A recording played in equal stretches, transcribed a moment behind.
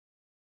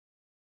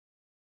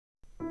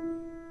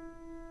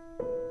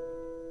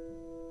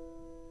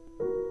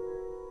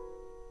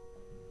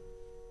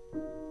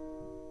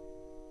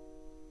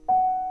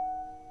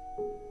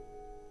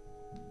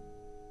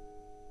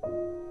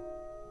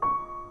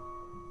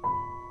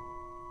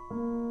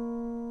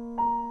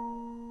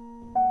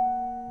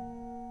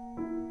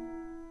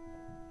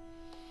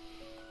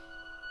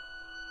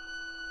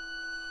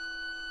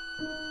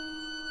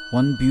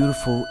One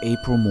beautiful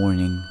April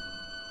morning,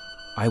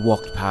 I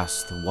walked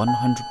past the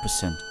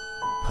 100%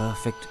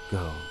 perfect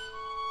girl.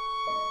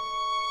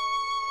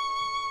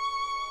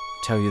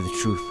 Tell you the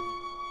truth,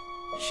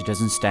 she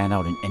doesn't stand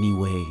out in any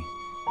way,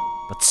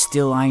 but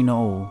still I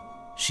know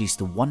she's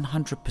the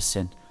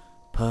 100%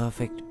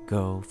 perfect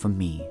girl for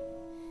me.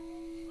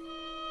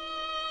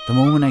 The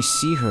moment I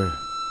see her,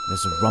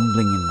 there's a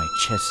rumbling in my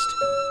chest,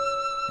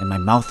 and my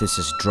mouth is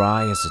as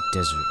dry as a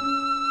desert.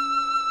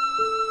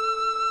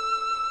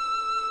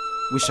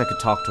 Wish I could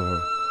talk to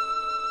her.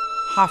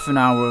 Half an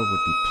hour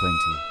would be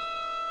plenty.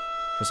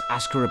 Just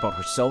ask her about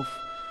herself,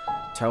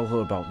 tell her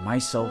about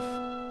myself,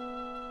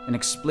 and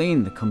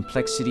explain the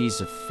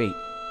complexities of fate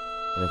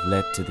that have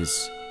led to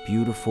this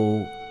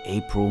beautiful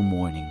April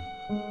morning.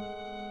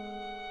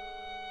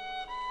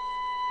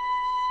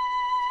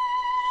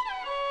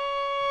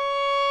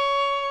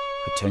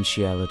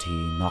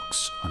 Potentiality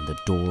knocks on the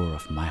door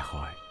of my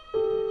heart.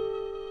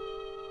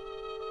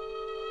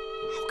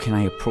 How can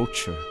I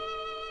approach her?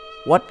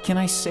 What can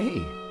I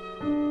say?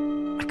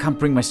 I can't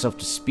bring myself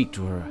to speak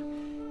to her.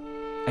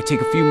 I take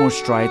a few more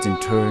strides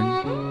and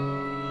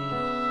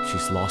turn.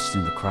 She's lost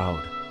in the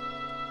crowd.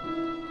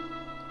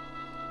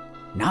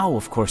 Now,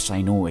 of course,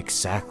 I know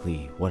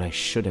exactly what I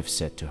should have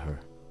said to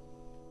her.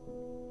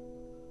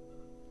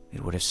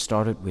 It would have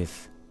started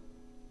with,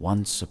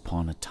 "Once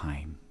upon a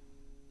time."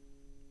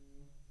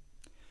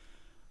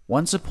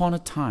 Once upon a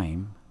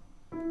time,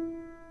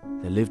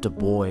 there lived a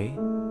boy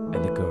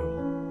and a girl.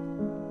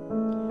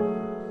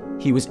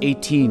 He was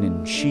 18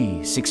 and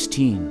she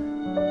 16.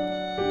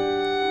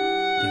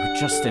 They were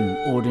just an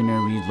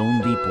ordinary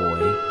lonely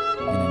boy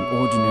and an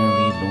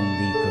ordinary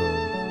lonely girl.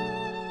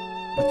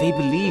 But they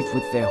believed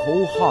with their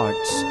whole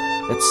hearts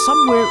that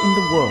somewhere in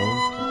the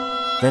world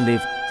there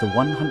lived the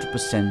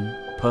 100%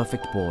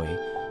 perfect boy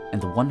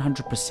and the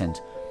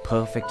 100%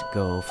 perfect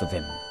girl for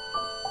them.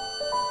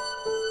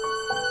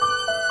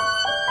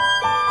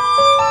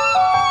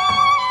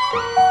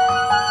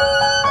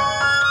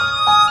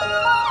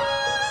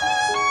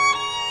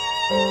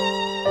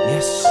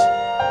 Yes,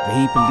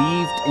 they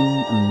believed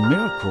in a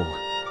miracle.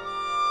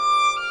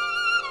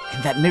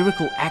 And that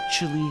miracle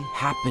actually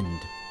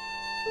happened.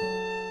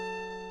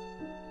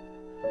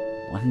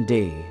 One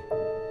day,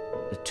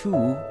 the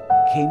two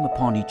came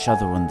upon each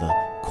other on the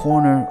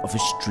corner of a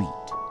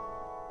street.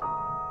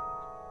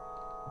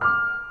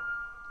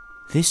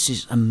 "This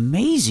is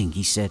amazing,"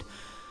 he said.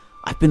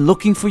 "I've been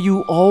looking for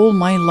you all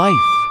my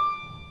life.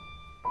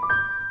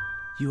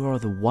 You are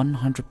the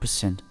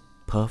 100%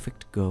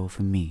 perfect girl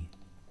for me."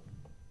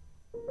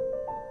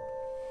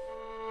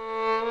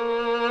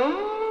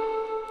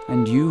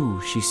 "And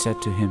you," she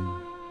said to him,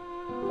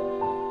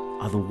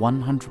 "are the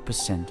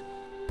 100%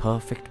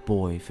 perfect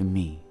boy for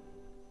me."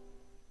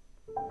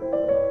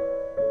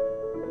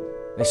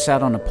 They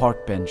sat on a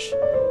park bench,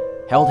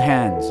 held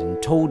hands, and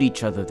told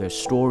each other their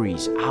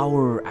stories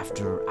hour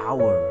after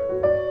hour.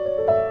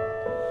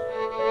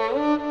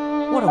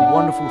 What a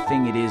wonderful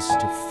thing it is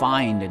to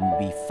find and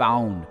be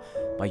found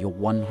by your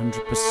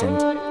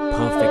 100%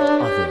 perfect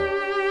other.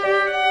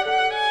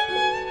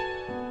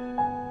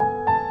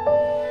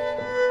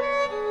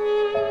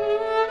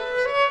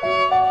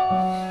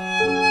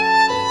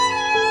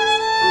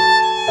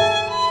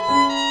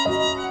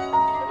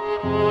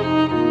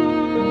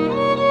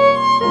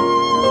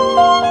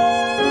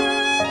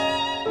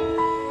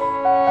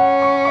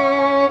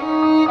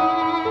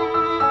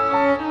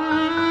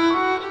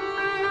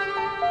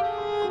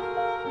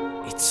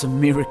 It's a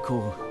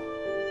miracle,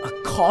 a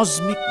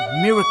cosmic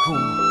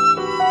miracle.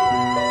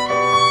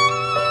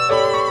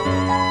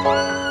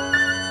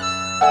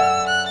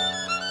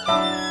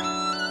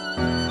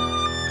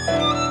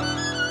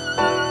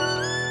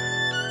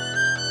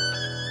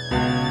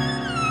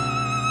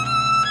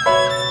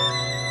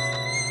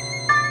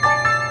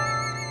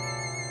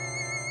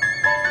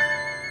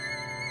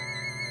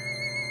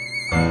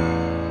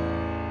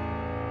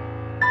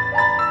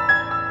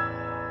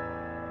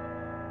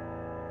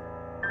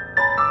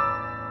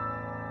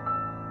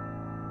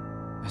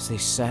 As they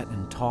sat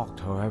and talked,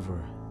 however,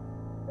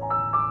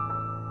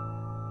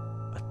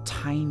 a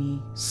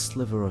tiny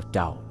sliver of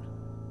doubt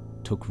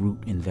took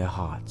root in their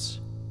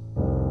hearts.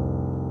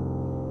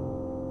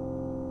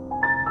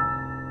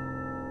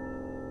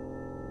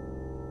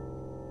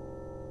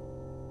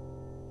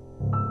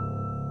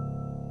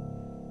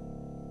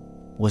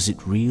 Was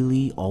it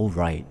really all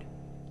right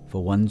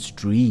for one's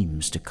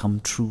dreams to come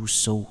true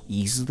so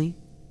easily?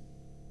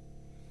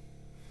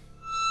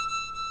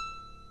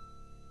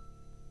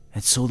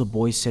 And so the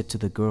boy said to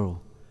the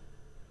girl,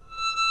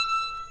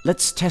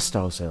 "Let's test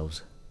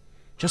ourselves,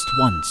 just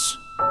once.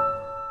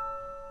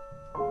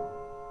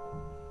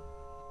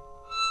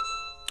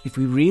 If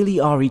we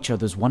really are each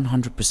other's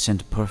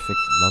 100%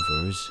 perfect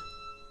lovers,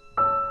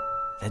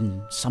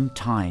 then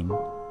sometime,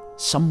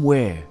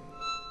 somewhere,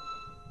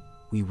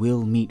 we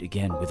will meet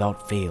again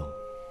without fail.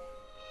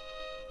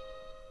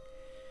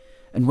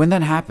 And when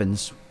that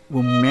happens,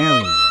 we'll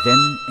marry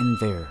then and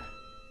there.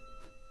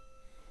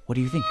 What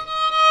do you think?"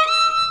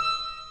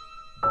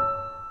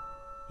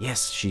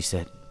 "Yes," she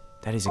said,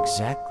 "that is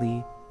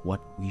exactly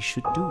what we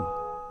should do.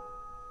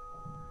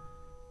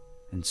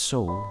 And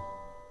so,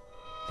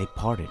 they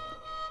parted.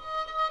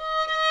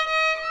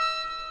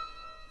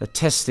 The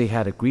test they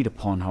had agreed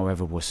upon,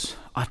 however, was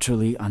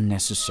utterly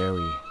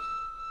unnecessary.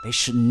 They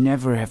should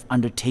never have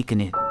undertaken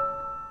it.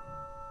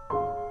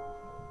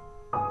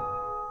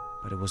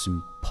 But it was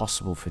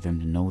impossible for them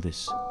to know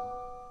this,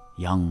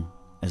 young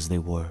as they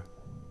were.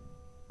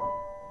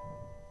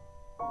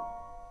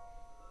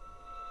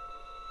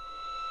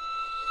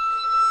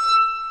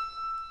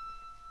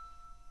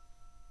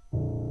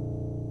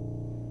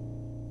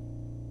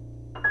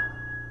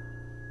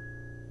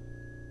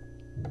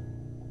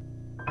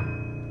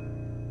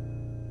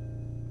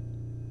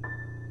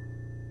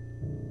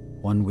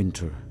 One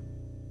winter,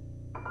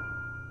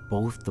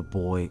 both the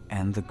boy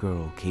and the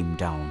girl came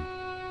down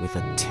with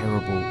a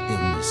terrible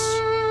illness.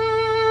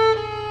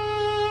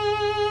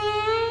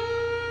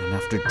 And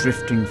after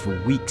drifting for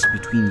weeks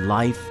between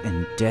life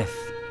and death,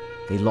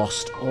 they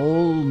lost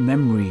all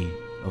memory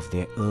of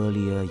their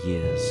earlier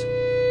years.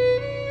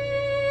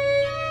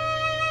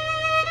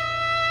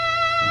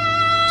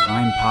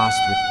 Time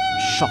passed with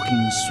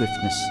shocking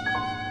swiftness,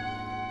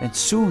 and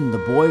soon the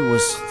boy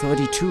was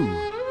 32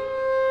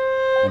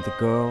 and the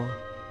girl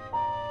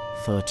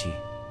 30.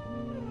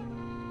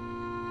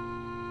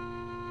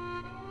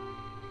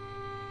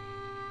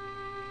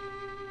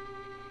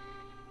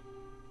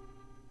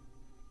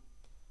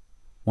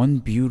 One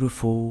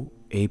beautiful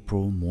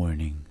April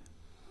morning,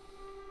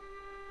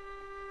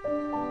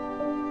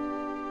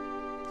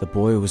 the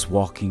boy was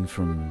walking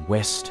from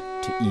west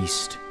to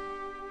east,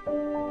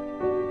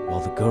 while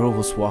the girl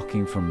was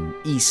walking from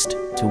east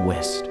to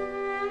west.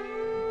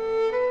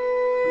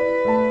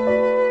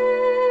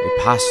 They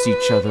passed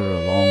each other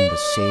along the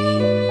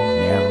same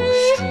narrow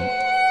street.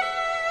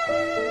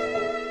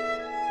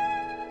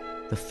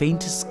 The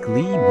faintest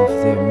gleam of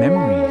their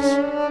memories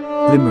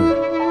glimmered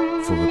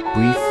for a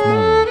brief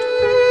moment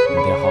in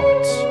their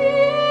hearts.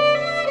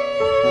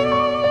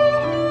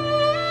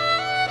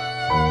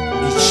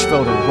 Each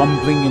felt a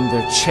rumbling in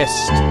their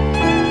chest.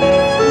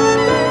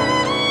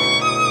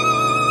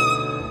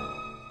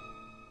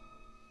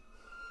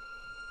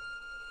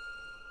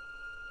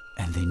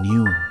 And they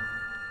knew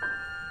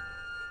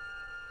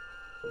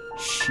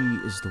she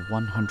is the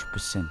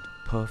 100%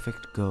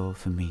 perfect girl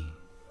for me.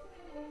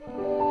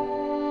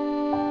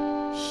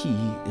 He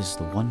is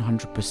the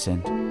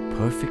 100%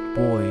 perfect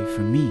boy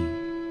for me.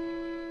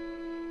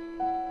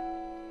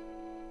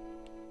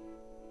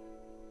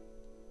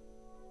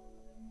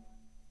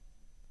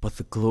 But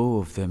the glow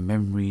of their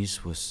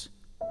memories was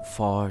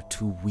far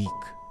too weak.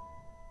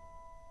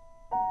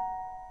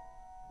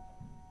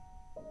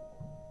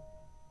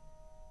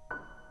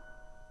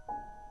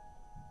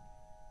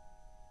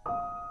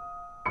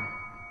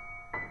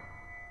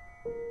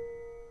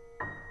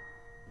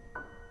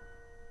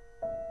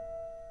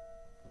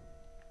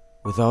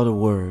 Without a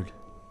word,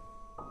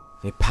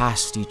 they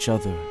passed each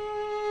other,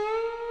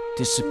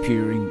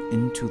 disappearing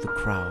into the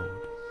crowd.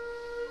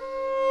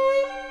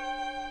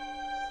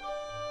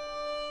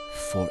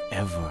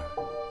 Forever.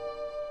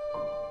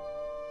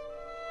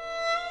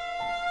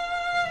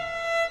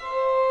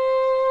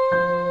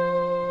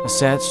 A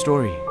sad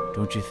story,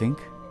 don't you think?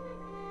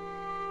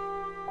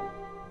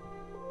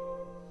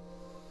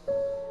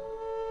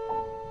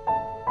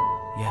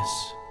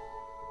 Yes,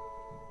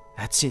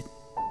 that's it.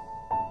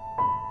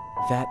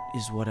 That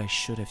is what I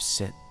should have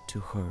said to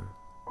her.